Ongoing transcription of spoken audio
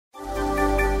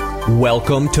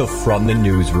Welcome to From the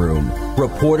Newsroom.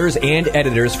 Reporters and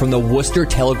editors from the Worcester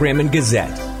Telegram and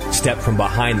Gazette step from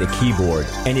behind the keyboard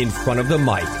and in front of the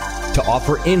mic to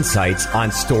offer insights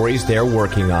on stories they're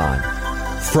working on.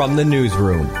 From the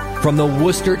Newsroom, from the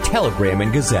Worcester Telegram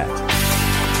and Gazette.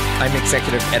 I'm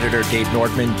Executive Editor Dave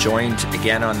Nordman, joined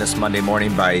again on this Monday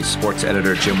morning by Sports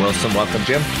Editor Jim Wilson. Welcome,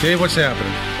 Jim. Dave, what's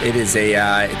happening?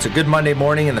 It's a good Monday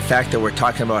morning, and the fact that we're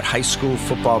talking about high school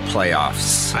football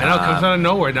playoffs. I know, it comes out of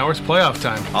nowhere. Now it's playoff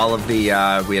time. All of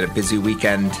the we had a busy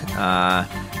weekend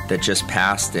that just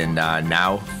passed, and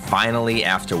now finally,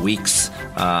 after weeks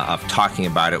of talking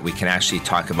about it, we can actually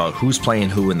talk about who's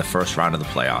playing who in the first round of the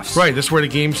playoffs. Right, this is where the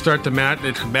games start to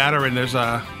matter, and there's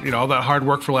all that hard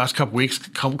work for the last couple weeks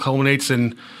culminates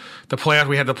in the playoff.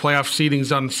 We had the playoff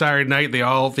seedings on Saturday night. They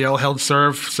all held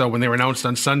serve. So when they were announced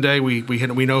on Sunday, we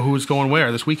know who's going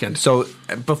where this weekend. So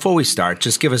before we start,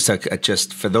 just give us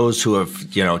just for those who have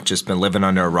just been living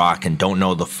under a rock and don't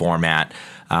know the format.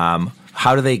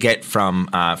 How do they get from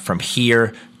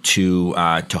here to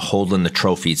holding the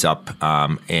trophies up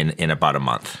in about a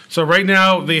month? So right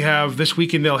now this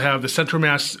weekend they'll have the Central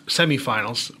Mass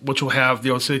semifinals, which will have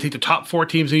so they take the top 4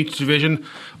 teams in each division.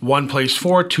 1 plays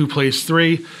 4, 2 plays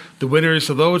 3. The winners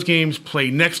of those games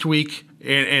play next week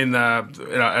in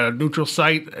a neutral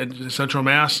site at Central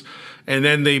Mass, and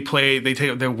then they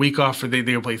take their week off. They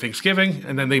play Thanksgiving,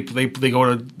 and then they play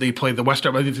the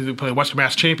Western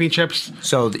Mass Championships.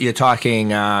 So you're talking.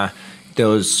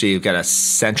 So you've got a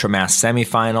Central Mass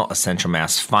semifinal, a Central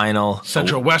Mass final,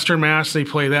 Central Western Mass. They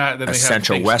play that. Then a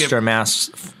Central Western Mass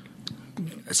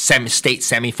state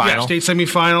semifinal. Yeah, state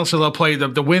semifinal. So they'll play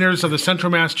the winners of the Central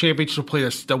Mass Championships will play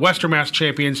the Western Mass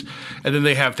champions, and then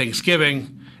they have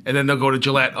Thanksgiving, and then they'll go to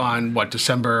Gillette on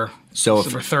December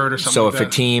 3rd or something. So like if that.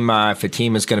 a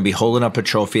team is going to be holding up a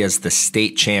trophy as the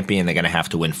state champion, they're going to have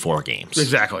to win 4 games.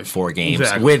 Exactly, 4 games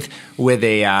exactly. with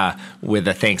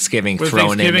a Thanksgiving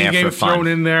thrown in there game for fun. Thrown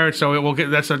in there, so it will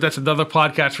get that's another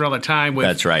podcast for all the time.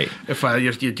 That's right.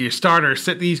 If you start or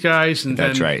sit these guys, and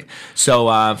that's right.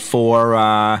 So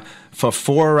for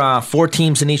 4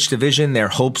 teams in each division, their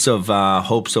hopes of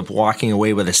walking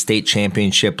away with a state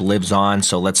championship lives on.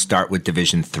 So let's start with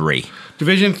Division 3.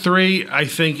 Division 3, I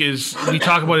think, we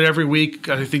talk about it every week.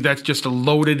 I think that's just a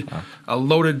loaded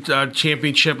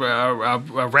championship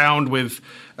round with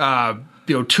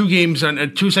 2 games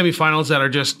and 2 semifinals that are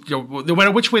just no matter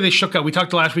which way they shook out. We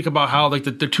talked last week about how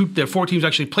the 4 teams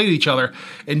actually played each other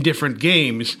in different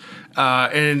games,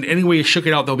 and any way you shook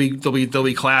it out, they'll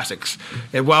be classics.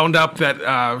 It wound up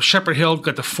that Shepherd Hill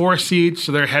got the 4 seed,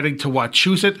 so they're heading to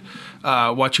Wachusett.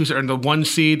 Wachusett are in the 1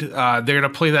 seed. They're going to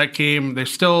play that game. They're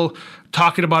still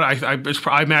talking about it. I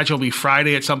imagine it'll be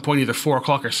Friday at some point, either 4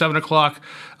 o'clock or 7 o'clock.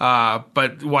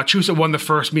 But Wachusett won the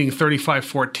first meeting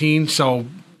 35-14. So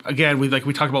again, we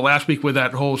talked about last week with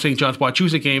that whole St. John's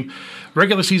Wachusett game.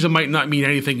 Regular season might not mean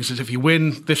anything, because if you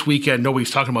win this weekend,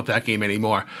 nobody's talking about that game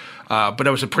anymore. But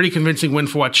it was a pretty convincing win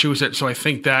for Wachusett. So I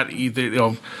think that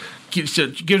either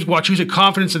gives Wachusett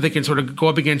confidence that they can sort of go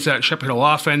up against that Shepherd Hill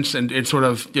offense and sort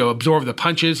of absorb the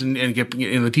punches and get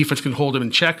the defense can hold them in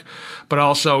check. But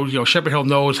also Shepherd Hill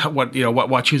knows what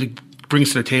Wachusett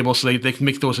brings to the table, so they can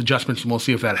make those adjustments, and we'll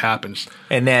see if that happens.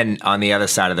 And then on the other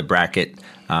side of the bracket,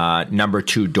 number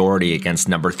 2 Doherty against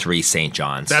number 3 St.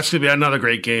 John's. That's going to be another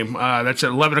great game. That's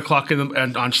at 11 o'clock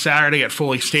on Saturday at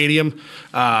Foley Stadium.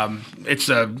 It's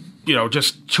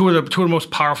just two of the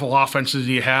most powerful offenses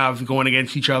you have going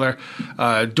against each other.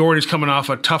 Doherty's coming off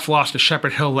a tough loss to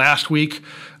Shepherd Hill last week,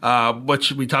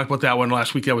 which we talked about that one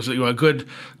last week. That was a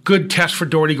good test for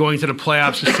Doherty going to the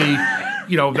playoffs to see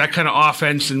that kind of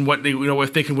offense and what they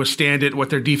if they can withstand it, what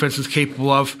their defense is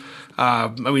capable of.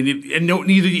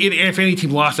 If any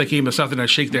team lost that game, it's something to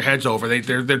shake their heads over.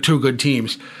 They're 2 good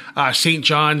teams. St.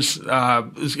 John's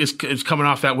is coming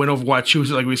off that win over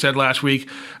Wachusett, like we said last week.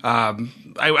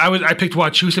 I picked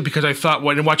Wachusett because I thought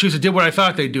when Wachusett did what I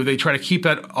thought they'd do, they try to keep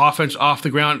that offense off the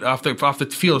ground, off the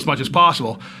field as much as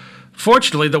possible.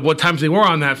 Fortunately, the times they were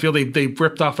on that field, they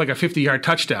ripped off like a 50-yard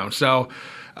touchdown. So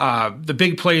the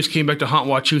big plays came back to haunt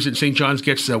Wachusett, and St. John's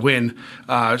gets the win.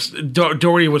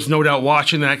 Doherty was no doubt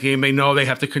watching that game. They know they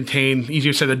have to contain,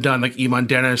 easier said than done, like Eamon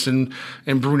Dennis and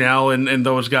Brunel and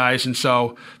those guys. And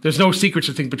so there's no secrets,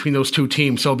 I think, between those 2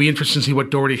 teams. So it'll be interesting to see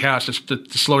what Doherty has to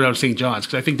slow down St. John's,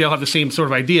 because I think they'll have the same sort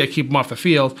of idea, keep them off the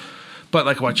field. But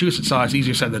like Wachusett saw, it's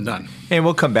easier said than done. And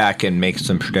we'll come back and make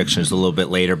some predictions a little bit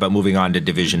later. But moving on to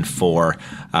Division 4,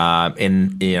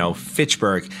 in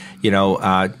Fitchburg,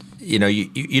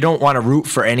 you don't want to root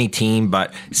for any team,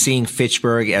 but seeing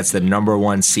Fitchburg as the number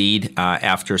one seed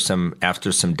after some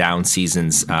down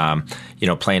seasons,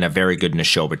 playing a very good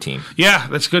Neshoba team. Yeah,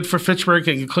 that's good for Fitchburg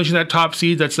and clinching that top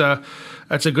seed. That's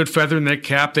a good feather in their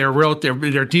cap.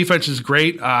 Their defense is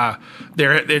great.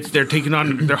 They're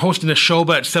hosting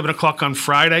Neshoba at 7:00 on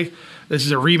Friday. This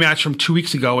is a rematch from 2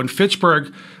 weeks ago, and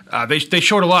Fitchburg. They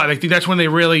showed a lot. I think that's when they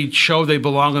really showed they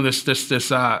belong in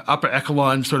this upper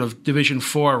echelon sort of Division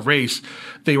 4 race.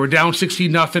 They were down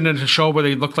 16-0 in the show, but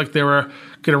they looked like they were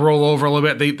going to roll over a little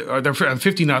bit. They're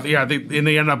 50-0. Yeah, and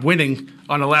they ended up winning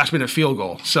on a last-minute field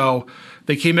goal. So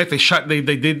they came back. They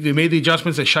made the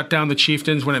adjustments. They shut down the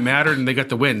Chieftains when it mattered, and they got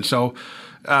the win. So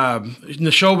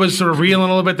Neshoba's sort of reeling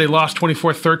a little bit. They lost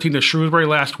 24-13 to Shrewsbury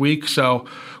last week. So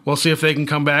we'll see if they can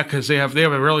come back because they have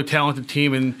a really talented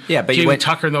team, and Jamie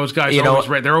Tucker and those guys they're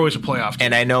always a playoff team.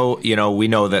 And I know we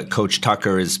know that Coach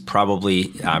Tucker is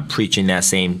probably preaching that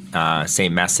same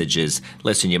message: is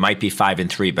listen, you might be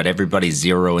 5-3, but everybody's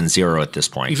 0-0 at this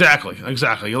point. Exactly.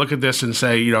 You look at this and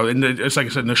say, it's like I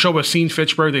said, Neshoba's seen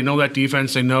Fitchburg. They know that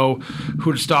defense. They know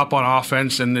who to stop on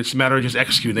offense, and it's a matter of just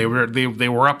executing. They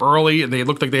were up early, and they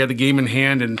looked like they had the game in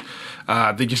hand, and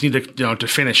they just need to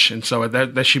finish, and so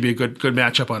that should be a good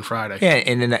matchup on Friday. Yeah,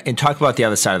 and talk about the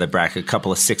other side of the bracket. A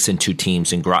couple of 6-2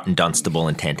 teams in Groton Dunstable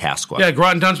and Tantascwa. Yeah,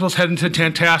 Groton Dunstable's heading to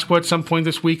Tantascwa at some point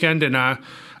this weekend, and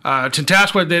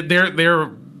Tantascwa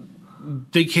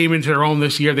they came into their own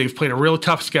this year. They've played a real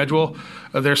tough schedule.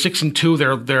 They're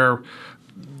 6-2.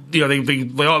 They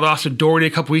lost to Doherty a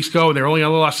couple weeks ago, and their only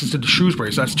other losses to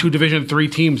Shrewsbury. So that's two Division 3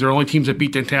 teams. They're only teams that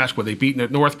beat Tantascwa. They beat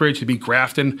Northbridge. They beat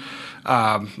Grafton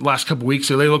last couple weeks.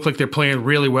 So they look like they're playing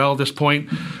really well at this point.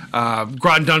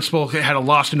 Groton Dunstable had a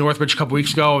loss to Northbridge a couple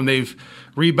weeks ago, and they've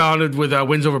rebounded with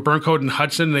wins over Burncoat and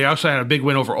Hudson. They also had a big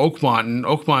win over Oakmont, and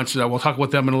Oakmont's we'll talk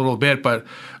about them in a little bit, but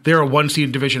they're a 1 seed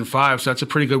in Division 5, so that's a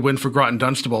pretty good win for Groton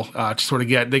Dunstable to sort of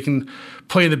get. They can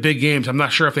play in the big games. I'm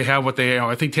not sure if they have what they.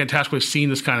 I think Tantascwa has seen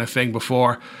this kind of thing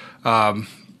before.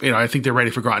 I think they're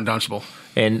ready for Groton Dunstable.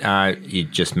 And you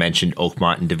just mentioned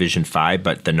Oakmont in Division 5,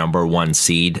 but the number 1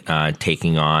 seed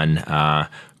taking on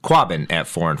Quabbin at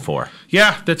 4-4.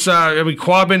 Yeah, that's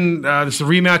Quabbin. This is a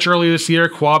rematch earlier this year.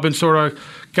 Quabbin sort of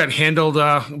got handled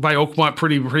by Oakmont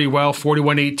pretty well,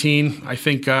 41-18. I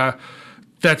think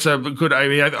that's a good.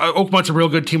 Oakmont's a real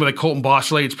good team with like Colton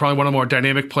Bossley. It's probably one of the more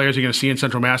dynamic players you're going to see in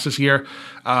Central Mass this year.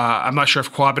 I'm not sure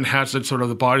if Quabbin has the sort of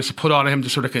the bodies to put on him to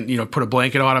sort of put a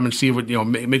blanket on him and see if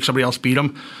make somebody else beat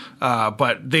him.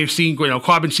 But they've seen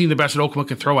Quabbin's seen the best that Oakmont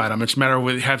can throw at him. It's a matter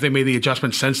of have they made the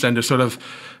adjustments since then to sort of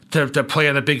to play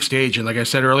on the big stage. And like I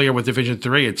said earlier with Division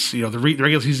 3, it's the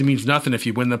regular season means nothing if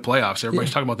you win the playoffs.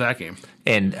 Everybody's talking about that game.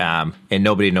 And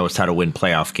nobody knows how to win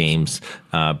playoff games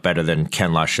better than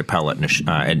Ken LaChapelle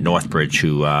at Northbridge,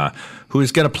 who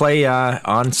is going to play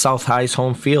on South High's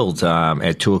home field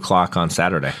at 2:00 on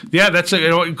Saturday. Yeah, that's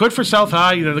good for South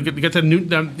High. To get the new.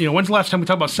 When's the last time we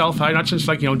talked about South High? Not just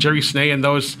like Jerry Snee and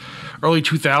those early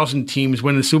 2000 teams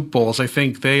winning the Super Bowls. I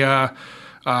think they're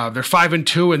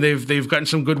 5-2 and they've gotten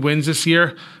some good wins this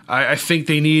year. I think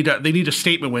they need a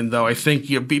statement win though. I think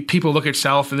people look at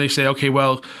South and they say, okay,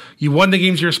 well, you won the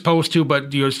games you're supposed to,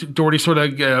 but Doherty sort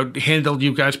of handled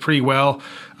you guys pretty well.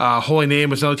 Holy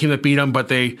Name was another team that beat them, but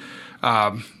they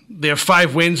have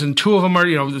 5 wins and 2 of them are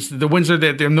the wins are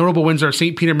their notable wins are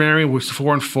St. Peter Marion, which is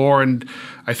 4-4, and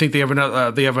I think they have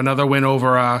another win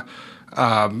over.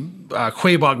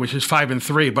 Quabog, which is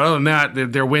 5-3, but other than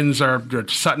that, their wins are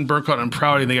Sutton, Burkott, and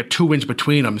Prouty, and they got 2 wins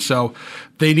between them. So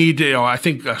they need to, I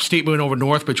think, a statement win over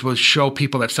Northbridge will show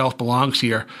people that South belongs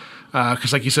here.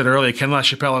 Because, like you said earlier, Ken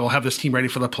LaChapelle will have this team ready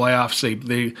for the playoffs.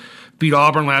 They beat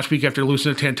Auburn last week after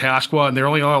losing to Tantascwa, and their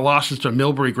only other losses to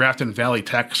Millbury, Grafton, and Valley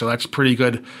Tech. So that's pretty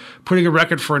good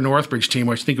record for a Northbridge team,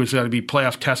 which I think was going to be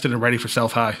playoff tested and ready for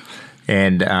South High.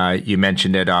 And you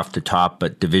mentioned it off the top,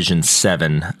 but Division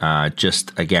 7,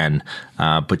 just again,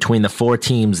 between the 4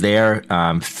 teams there,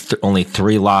 only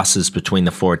 3 losses between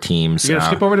the 4 teams. You're going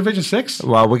to skip over Division 6?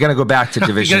 Well, we're going to go back to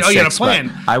Division 6. You got a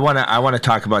plan. I want to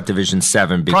talk about Division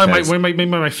 7 because probably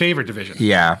my favorite division.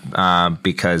 Yeah,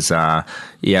 because talk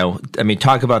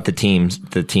about the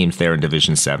teams there in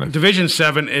Division 7. Division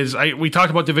 7 is we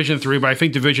talked about Division 3, but I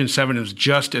think Division 7 is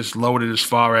just as loaded as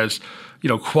far as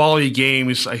quality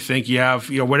games. I think you have,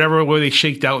 whatever way they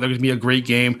shaked out, they're going to be a great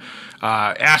game.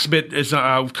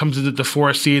 Asbit comes into the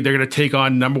 4th seed. They're going to take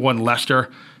on number 1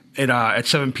 Leicester at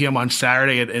 7 p.m. on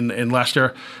Saturday in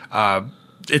Leicester.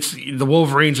 it's the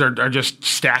Wolverines are just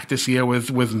stacked this year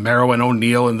with Merrill and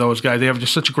O'Neill and those guys. They have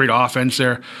just such a great offense.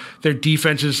 Their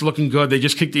defense is looking good. They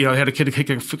just kicked, they had a kid to kick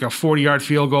a 40-yard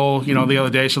field goal, the other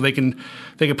day, so they can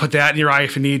put that in your eye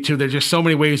if you need to. There's just so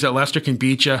many ways that Leicester can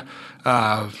beat you.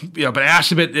 But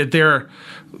Assabet,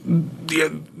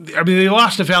 they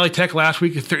lost to Valley Tech last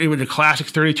week. It was a classic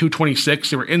 32-26.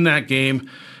 They were in that game.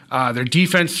 Their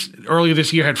defense earlier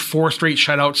this year had 4 straight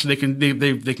shutouts, so they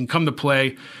can come to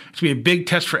play. It's going to be a big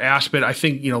test for Aspet. I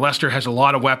think Leicester has a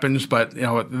lot of weapons, but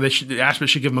Aspet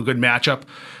should give them a good matchup.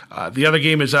 The other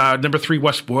game is number 3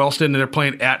 West Boylston, and they're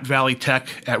playing at Valley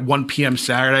Tech at 1 p.m.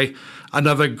 Saturday.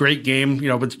 Another great game,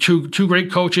 with two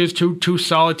great coaches, two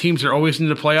solid teams. They're always in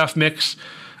the playoff mix.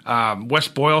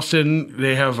 West Boylston,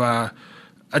 they have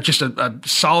just a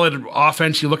solid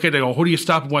offense. You look at it, who do you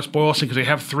stop in West Boylston? Because they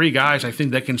have 3 guys, I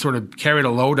think, that can sort of carry the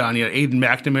load on you. Aiden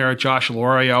McNamara, Josh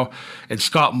Lorio, and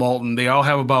Scott Moulton. They all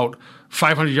have about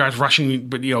 500 yards rushing,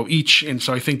 but each, and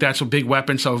so I think that's a big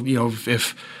weapon. So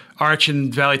if Arch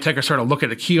and Valley Tech are sort of look at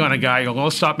the key on a guy,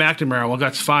 let's stop McNamara. Well,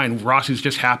 that's fine. Rossi's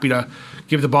just happy to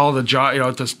give the ball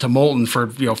to Moulton for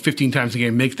 15 times a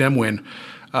game, make them win.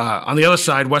 On the other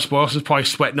side, West Boylston's probably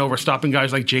sweating over stopping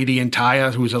guys like J.D. and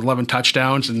Taya, who's 11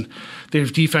 touchdowns, and their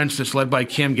defense that's led by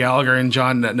Cam Gallagher and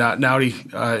John Nowdy,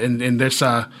 and this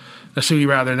Nasuti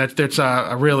rather, and that's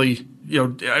a really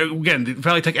again,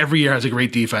 Valley Tech every year has a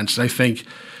great defense. I think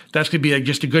that's going to be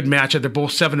just a good matchup. They're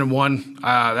both 7-1.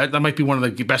 That might be one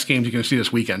of the best games you're going to see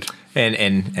this weekend.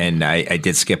 And I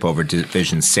did skip over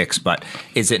Division 6, but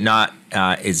is it not?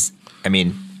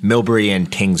 Millbury and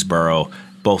Tingsboro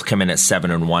both come in at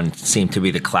 7-1, seem to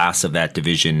be the class of that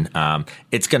division.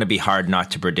 It's going to be hard not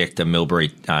to predict a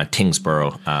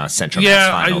Millbury-Tingsboro Central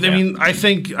Mass final. I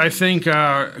think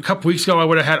a couple weeks ago I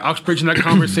would have had Uxbridge in that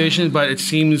conversation, but it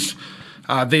seems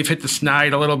they've hit the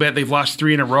snide a little bit. They've lost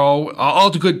 3 in a row. All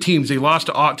the good teams. They lost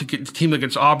to the team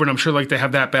against Auburn. I'm sure they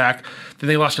have that back. Then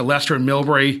they lost to Leicester and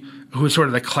Millbury, who is sort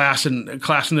of the class in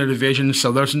their division.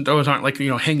 So those aren't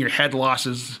hang your head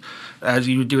losses as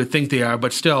you would think they are,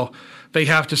 but still. They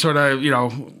have to sort of,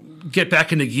 get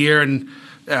back into gear, and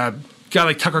guy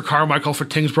like Tucker Carmichael for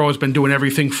Tingsboro has been doing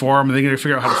everything for them, and they're going to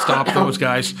figure out how to stop those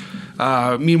guys.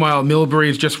 Meanwhile, Millbury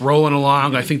is just rolling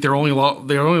along. I think their only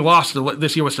loss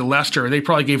this year was to Leicester, and they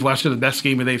probably gave Leicester the best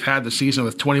game that they've had this season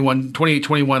with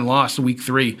 28-21 loss in week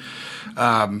 3.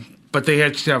 But they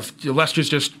have Leicester's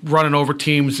just running over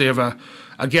teams. They have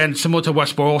again, similar to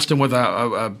West Boylston with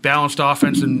a balanced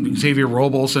offense and Xavier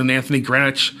Robles and Anthony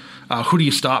Greenwich. Who do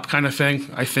you stop kind of thing.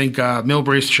 I think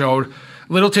Millbury's showed.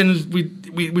 Littleton,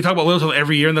 we talk about Littleton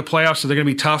every year in the playoffs, so they're going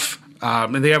to be tough.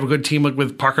 And they have a good team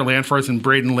with Parker Lanforth and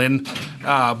Braden Lynn.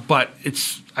 But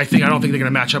I don't think they're going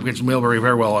to match up against Millbury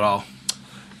very well at all.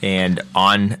 And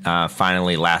on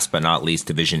finally, last but not least,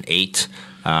 Division 8.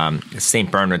 St.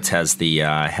 Bernard's has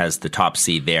the top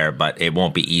seed there, but it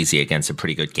won't be easy against a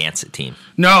pretty good Gansett team.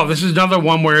 No, this is another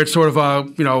one where it's sort of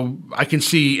I can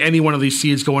see any one of these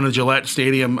seeds going to Gillette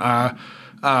Stadium.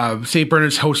 St.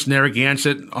 Bernard's hosts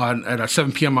Narragansett at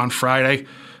 7 p.m. on Friday.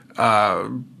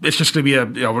 It's just going to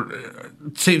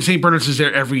be St. Bernard's is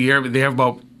there every year. They have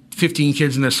about 15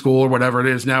 kids in their school or whatever it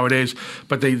is nowadays,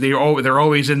 but they're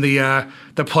always in the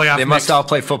playoff. They must all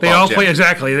play football. They all play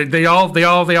exactly. They all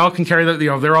can carry that.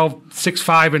 They're all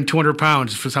 6'5" and 200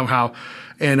 pounds for somehow,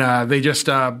 and they just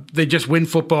win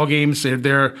football games.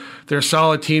 They're a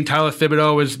solid team. Tyler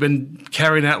Thibodeau has been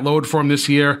carrying that load for them this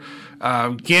year.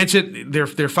 Gansett, they're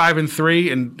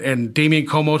 5-3, and Damian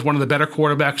Como is one of the better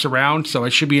quarterbacks around. So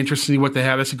it should be interesting to see what they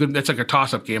have. That's like a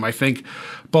toss-up game. I think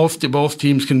both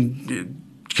teams can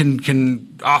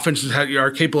offenses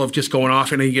are capable of just going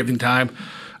off at any given time.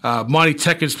 Monty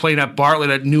Tech is playing at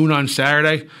Bartlett at noon on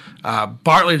Saturday.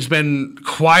 Bartlett has been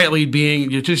quietly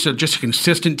being just a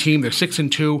consistent team. They're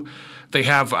 6-2. They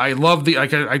have. I love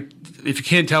if you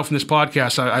can't tell from this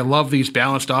podcast, I love these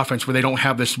balanced offense where they don't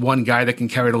have this one guy that can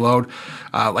carry the load.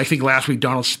 I think last week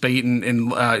Donald Spate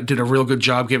and did a real good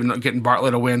job getting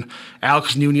Bartlett a win.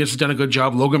 Alex Nunez has done a good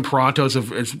job. Logan Peranto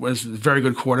was a very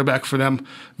good quarterback for them,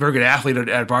 very good athlete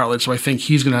at Bartlett. So I think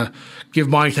he's going to give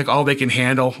Monty Tech all they can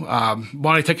handle.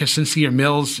 Monty Tech has Sincere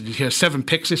Mills. He has 7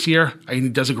 picks this year. He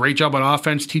does a great job on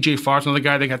offense. TJ Farr's another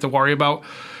guy they got to worry about.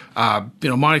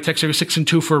 Monty Tech's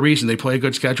 6-2 for a reason. They play a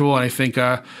good schedule, and I think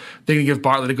they can give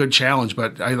Bartlett a good challenge.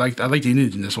 But I like the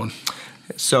Indians in this one.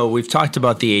 So we've talked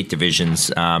about the 8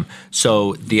 divisions.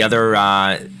 So the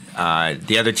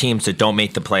other teams that don't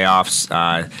make the playoffs,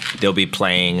 they'll be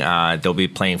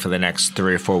playing for the next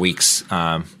 3 or 4 weeks.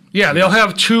 They'll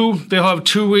have 2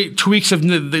 weeks of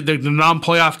the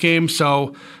non-playoff games.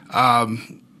 So.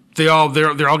 they're all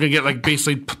going to get like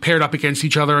basically paired up against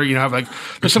each other. You know, have like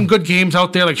there's some good games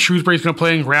out there. Like Shrewsbury's going to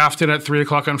play in Grafton at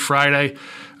 3:00 on Friday.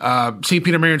 St.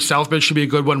 Peter Mary and Southbridge should be a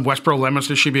good one. Westboro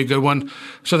Leominster should be a good one.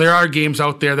 So there are games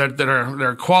out there that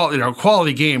are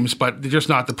quality games, but they're just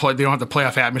not they don't have the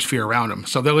playoff atmosphere around them.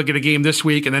 So they'll get a game this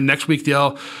week, and then next week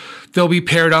they'll be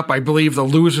paired up. I believe the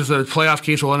losers of the playoff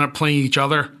games will end up playing each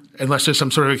other unless there's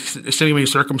some sort of extenuating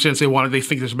circumstance they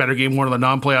think there's a better game, one of the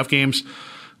non-playoff games.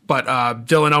 But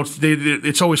they'll announce.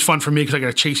 It's always fun for me because I got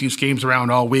to chase these games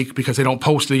around all week because they don't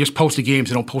post. They just post the games.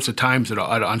 They don't post the times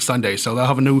on Sunday. So they'll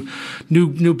have a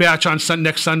new batch on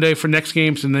next Sunday for next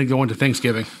games, and then go into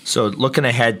Thanksgiving. So looking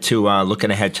ahead to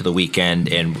the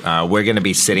weekend, and we're going to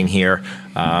be sitting here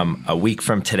a week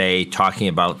from today talking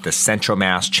about the Central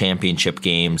Mass Championship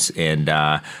games, and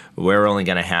we're only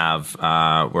going to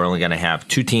have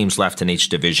 2 teams left in each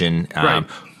division. Right.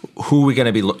 Who are we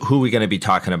going to be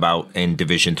talking about in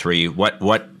Division 3?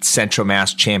 What Central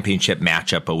Mass Championship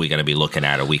matchup are we going to be looking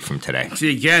at a week from today?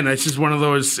 See, again, it's just one of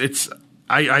those.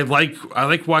 I like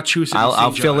Wachusett.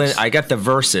 I'll fill in. I got the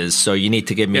verses, so you need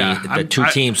to give me the 2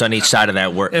 teams on each side of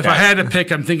that word. If I had to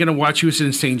pick, I'm thinking of Wachusett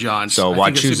and St. John's. So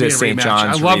Wachusett, St.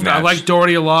 John's. I like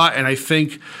Doherty a lot, and I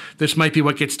think this might be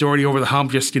what gets Doherty over the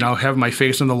hump. Just having my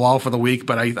face on the wall for the week,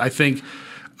 but I think.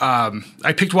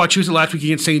 I picked Wachusett last week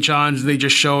against St. John's. And they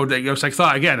just showed that.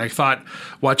 I thought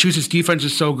Wachusett's defense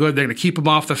is so good. They're going to keep them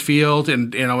off the field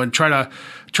and try to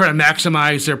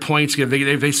maximize their points. If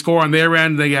they score on their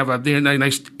end, they have a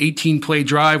nice 18-play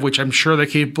drive, which I'm sure they're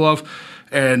capable of.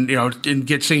 And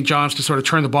get St. John's to sort of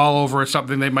turn the ball over or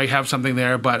something. They might have something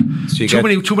there, but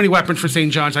too many weapons for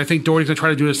St. John's. I think Doherty's going to try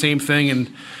to do the same thing.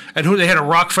 And who they had a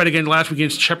rock fight again last week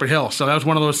against Shepherd Hill. So that was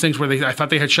one of those things where I thought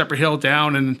they had Shepherd Hill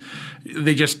down, and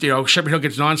they just Shepherd Hill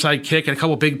gets an onside kick and a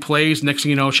couple big plays. Next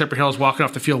thing you know, Shepherd Hill is walking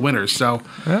off the field winners. So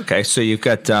okay, so you've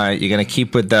got you're going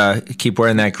to keep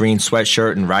wearing that green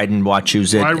sweatshirt and riding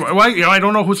Wachusett. I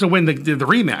don't know who's going to win the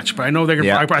rematch, but I know they're going.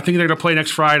 I think they're going to play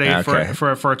next Friday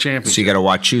for a championship. So you got a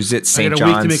Wachusett St. John's. I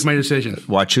got a week to make my decision.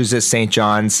 Wachusett St.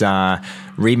 John's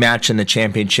rematch in the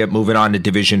championship. Moving on to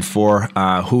Division 4. Who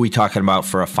are we talking about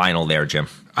for a final there, Jim?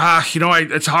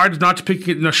 It's hard not to pick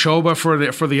Neshoba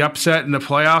for the upset in the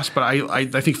playoffs, but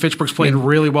I think Fitchburg's playing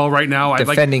really well right now.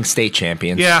 Defending state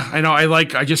champions. Yeah, I know. I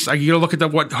you look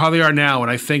at how they are now,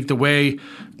 and I think the way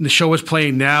Neshoba's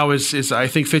playing now is I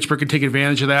think Fitchburg can take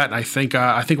advantage of that, and I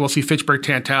think we'll see Fitchburg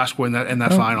Tantasco in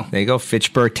that final. There you go,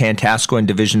 Fitchburg Tantasco in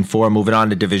Division 4. Moving on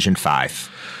to Division 5.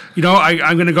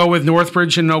 I'm going to go with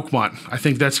Northbridge and Oakmont. I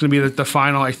think that's going to be the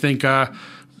final. I think.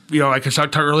 Like I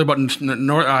talked earlier about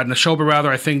Neshoba, rather.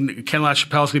 I think Ken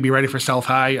LaChapelle is going to be ready for South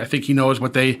High. I think he knows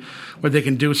what they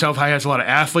can do. South High has a lot of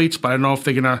athletes, but I don't know if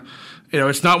they're going to.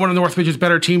 It's not one of Northbridge's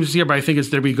better teams this year, but I think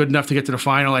they'll be good enough to get to the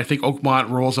final. I think Oakmont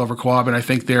rolls over Quabbin. I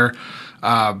think they're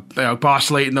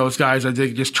Boss Late and those guys. I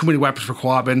think just too many weapons for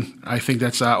Quabbin. I think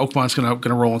that's Oakmont's going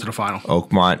to roll into the final.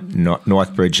 Oakmont,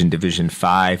 Northbridge in Division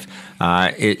 5.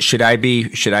 Should I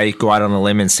go out on a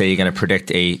limb and say you're going to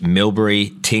predict a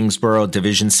Millbury-Tingsboro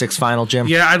Division 6 final, Jim?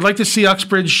 Yeah, I'd like to see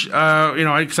Uxbridge.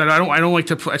 Because I don't like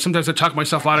to play. Sometimes I talk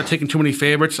myself out of taking too many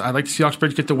favorites. I'd like to see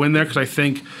Uxbridge get the win there because I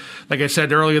think, like I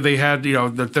said earlier, they had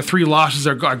the 3 losses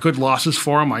are good losses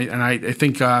for them. I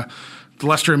think.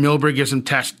 Leicester and Millbury gives them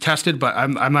tested, but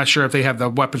I'm not sure if they have the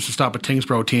weapons to stop a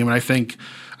Tingsboro team. And I think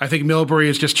Millbury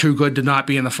is just too good to not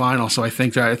be in the final. So I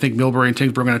think Millbury and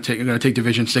Tingsboro are going to take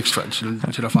Division 6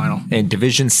 to the final. In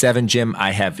Division 7, Jim,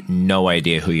 I have no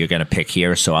idea who you're going to pick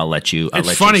here, so I'll let you.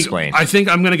 It's funny. You explain. I think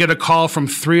I'm going to get a call from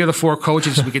 3 of the 4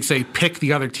 coaches. So we could say pick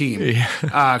the other team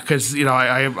because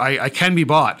I can be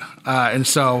bought, and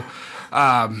so.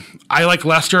 I like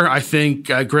Leicester. I think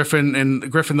Griffin,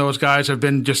 those guys have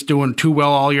been just doing too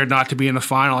well all year not to be in the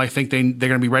final. I think they're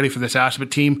going to be ready for this Aspet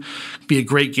team. Be a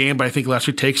great game, but I think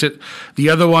Leicester takes it. The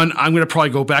other one, I'm going to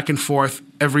probably go back and forth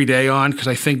every day on because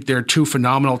I think they're 2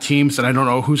 phenomenal teams, and I don't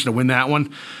know who's going to win that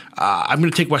one. I'm going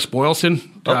to take West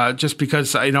Boylston just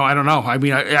because I don't know. I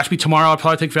mean, ask me tomorrow, I'll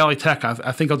probably take Valley Tech.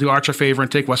 I think I'll do Arch a favor and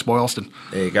take West Boylston.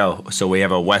 There you go. So we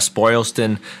have a West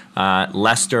Boylston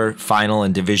Leicester final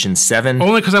in Division 7.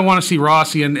 Only because I want to see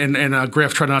Rossi and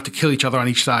Griff try not to kill each other on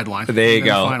each sideline. There you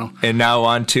go. And now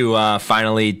on to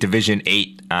finally Division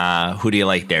 8. Who do you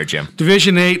like there, Jim?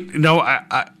 Division 8.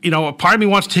 A part of me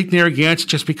wants to take Narragansett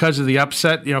just because of the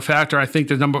upset factor. I think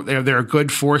they're a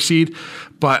good 4 seed,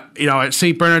 but at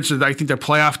St. Bernard's, I think they're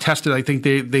playoff tested. I think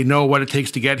they know what it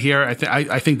takes to get here.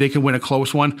 I think they can win a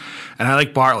close one, and I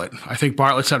like Bartlett. I think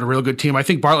Bartlett's had a real good team. I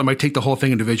think Bartlett might take the whole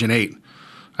thing in Division 8.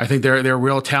 I think they're a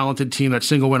real talented team. That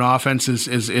single win offense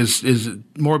is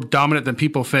more dominant than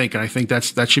people think, and I think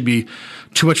that should be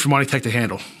too much for Monty Tech to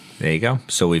handle. There you go.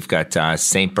 So we've got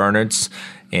St. Bernard's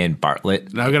and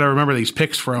Bartlett. Now I got to remember these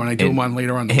picks for when I do them on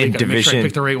later on the week. Make sure I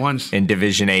pick the right ones. In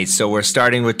Division 8. So we're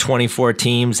starting with 24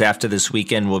 teams. After this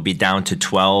weekend, we'll be down to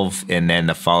 12, and then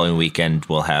the following weekend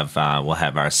we'll have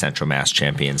our Central Mass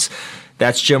champions.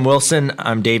 That's Jim Wilson.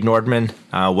 I'm Dave Nordman.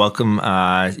 Welcome.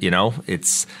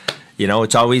 It's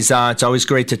always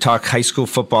great to talk high school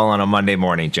football on a Monday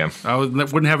morning, Jim. I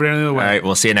wouldn't have it any other way. All right,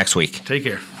 we'll see you next week. Take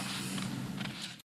care.